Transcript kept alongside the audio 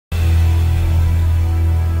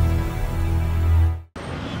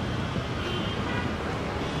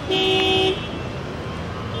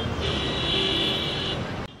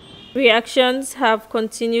Reactions have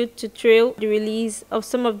continued to trail the release of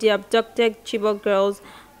some of the abducted Chibok girls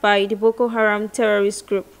by the Boko Haram terrorist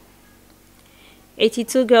group.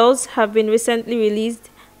 82 girls have been recently released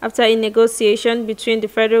after a negotiation between the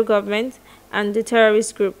federal government and the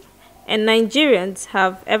terrorist group, and Nigerians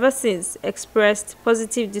have ever since expressed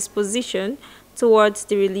positive disposition towards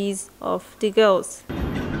the release of the girls.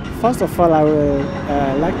 First of all, I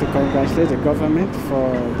would like to congratulate the government for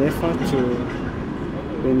the effort to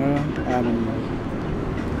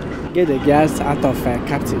get the girls out of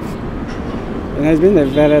captive. It has been a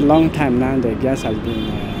very long time now the girls have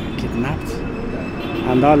been kidnapped,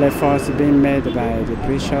 and all efforts being made by the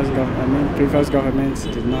previous governments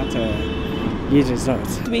did not yield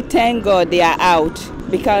results. We thank God they are out,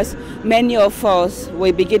 because many of us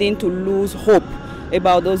were beginning to lose hope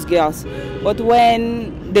about those girls. But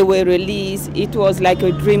when they were released, it was like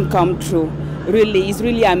a dream come true. Really, it's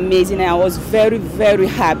really amazing. I was very, very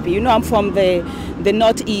happy. You know, I'm from the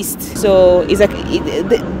northeast, so it's like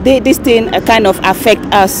this thing kind of affect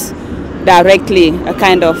us directly,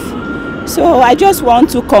 kind of. So I just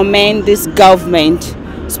want to commend this government,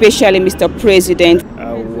 especially Mr. President.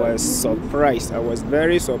 I was surprised. I was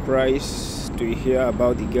very surprised to hear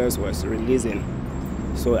about the girls was releasing.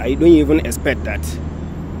 So I don't even expect that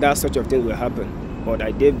such a thing will happen. But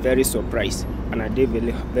I did very surprised, and I did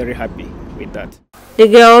very, very happy with that. The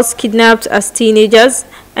girls kidnapped as teenagers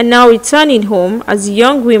are now returning home as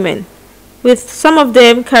young women, with some of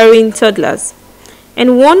them carrying toddlers.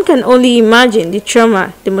 And one can only imagine the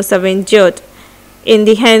trauma they must have endured in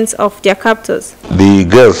the hands of their captors. The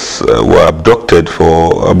girls were abducted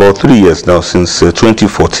for about 3 years now, since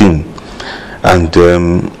 2014. And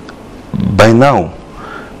by now,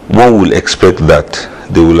 one will expect that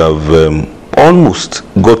they will have almost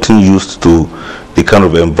gotten used to the kind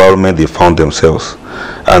of environment they found themselves.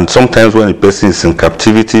 And sometimes when a person is in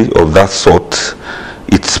captivity of that sort,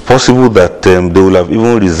 it's possible that they will have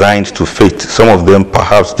even resigned to fate. Some of them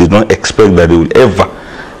perhaps did not expect that they will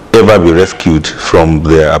ever be rescued from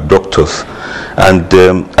their abductors. And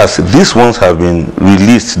as these ones have been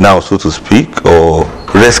released now, so to speak, or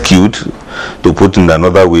rescued, to put it in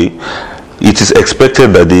another way, it is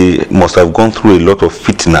expected that they must have gone through a lot of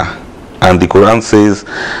fitna. And the Quran says,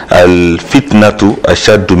 al-fitnatu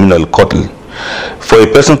ashaddu min al-qatl. For a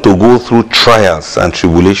person to go through trials and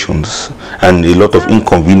tribulations and a lot of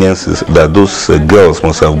inconveniences that those girls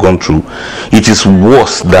must have gone through, it is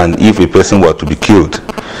worse than if a person were to be killed.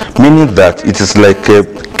 Meaning that it is like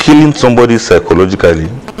killing somebody psychologically,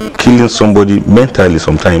 killing somebody mentally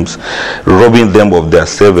sometimes, robbing them of their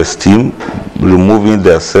self-esteem, removing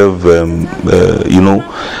their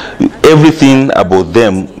everything about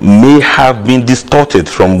them may have been distorted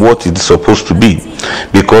from what it's supposed to be,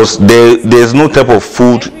 because there's no type of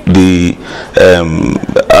food the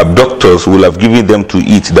abductors will have given them to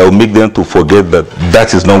eat that will make them to forget that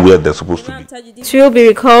that is not where they're supposed to be. It will be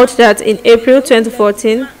recalled that in April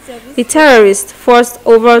 2014, the terrorists forced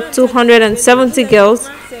over 270 girls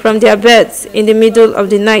from their beds in the middle of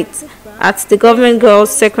the night at the government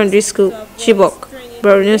girls' secondary school, Chibok,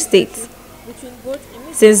 Borno State.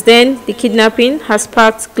 Since then, the kidnapping has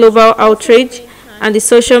sparked global outrage and the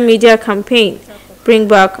social media campaign, Bring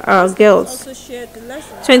Back Our Girls.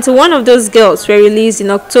 21 of those girls were released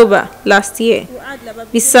in October last year,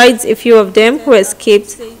 besides a few of them who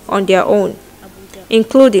escaped on their own,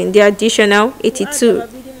 including the additional 82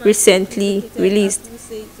 recently released.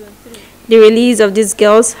 The release of these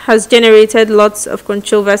girls has generated lots of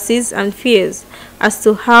controversies and fears as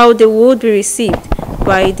to how they would be received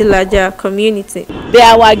by the larger community. They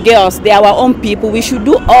are our girls, they are our own people. We should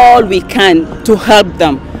do all we can to help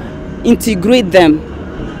them, integrate them,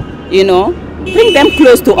 bring them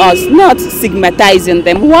close to us, not stigmatizing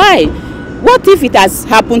them. Why? What if it has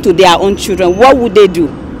happened to their own children? What would they do?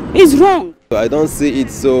 It's wrong. I don't see it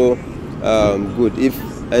so good if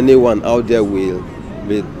anyone out there will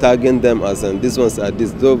be tagging them as these ones are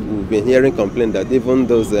this. Though we've been hearing complaints that even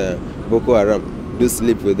those Boko Haram do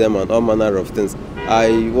sleep with them and all manner of things.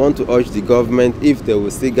 I want to urge the government, if they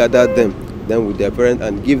will still gather them with their parents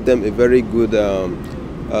and give them a very good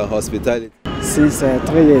hospitality. Since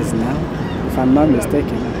 3 years now, if I'm not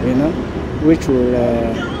mistaken, which will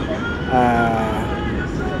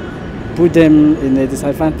put them in a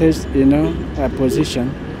disadvantaged,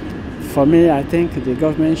 position. For me, I think the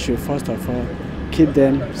government should first of all keep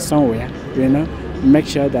them somewhere, make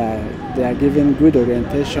sure that they are given good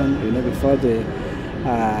orientation, before they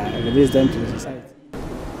release them to the society.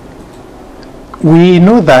 We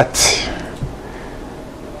know that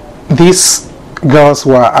these girls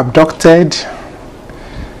were abducted.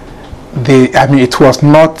 It was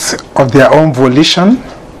not of their own volition.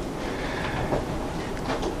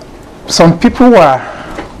 some people were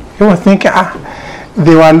even thinking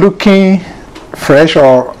they were looking fresh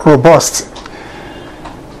or robust.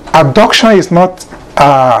 Abduction is not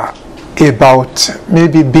about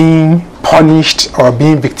maybe being punished or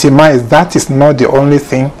being victimized. That is not the only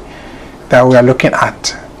thing that we are looking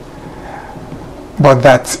at, but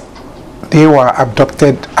that they were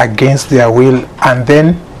abducted against their will, and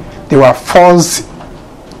then they were forced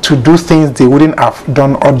to do things they wouldn't have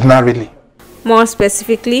done ordinarily. More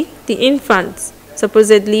specifically, the infants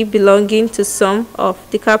supposedly belonging to some of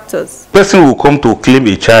the captors. Person will come to claim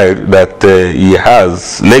a child that he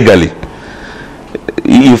has legally.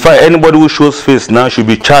 In fact, anybody who shows face now should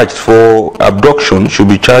be charged for abduction, should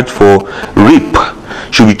be charged for rape,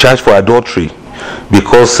 should be charged for adultery,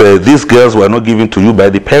 because these girls were not given to you by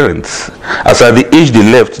the parents. As at the age they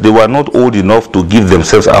left, they were not old enough to give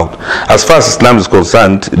themselves out. As far as Islam is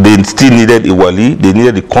concerned, they still needed a wali, they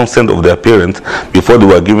needed the consent of their parents before they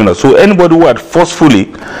were given out. So anybody who had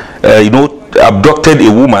forcefully, abducted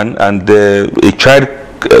a woman and a child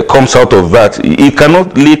comes out of that, he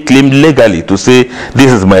cannot lay claim legally to say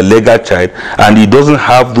this is my legal child, and he doesn't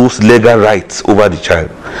have those legal rights over the child.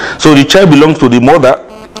 So the child belongs to the mother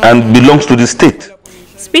and belongs to the state.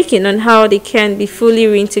 Speaking on how they can be fully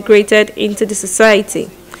reintegrated into the society,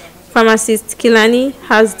 pharmacist Kilani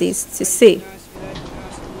has this to say.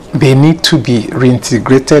 They need to be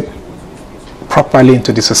reintegrated properly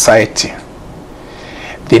into the society.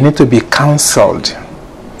 They need to be counseled.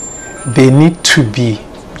 They need to be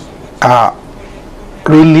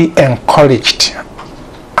really encouraged,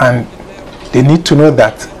 and they need to know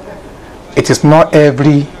that it is not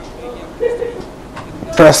every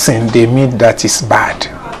person they meet that is bad.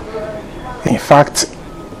 In fact,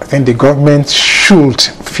 I think the government should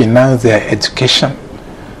finance their education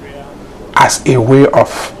as a way of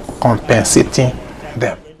compensating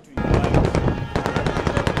them.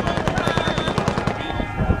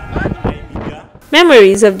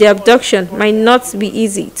 Memories of the abduction might not be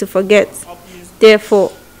easy to forget.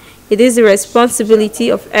 Therefore, it is the responsibility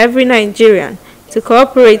of every Nigerian to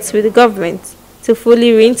cooperate with the government to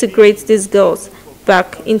fully reintegrate these girls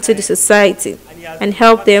back into the society and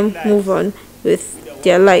help them move on with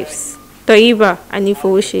their lives. Toiba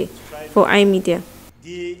Anifowoshe for iMedia.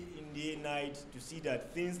 Day in, day night, to see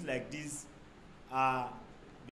that things like this are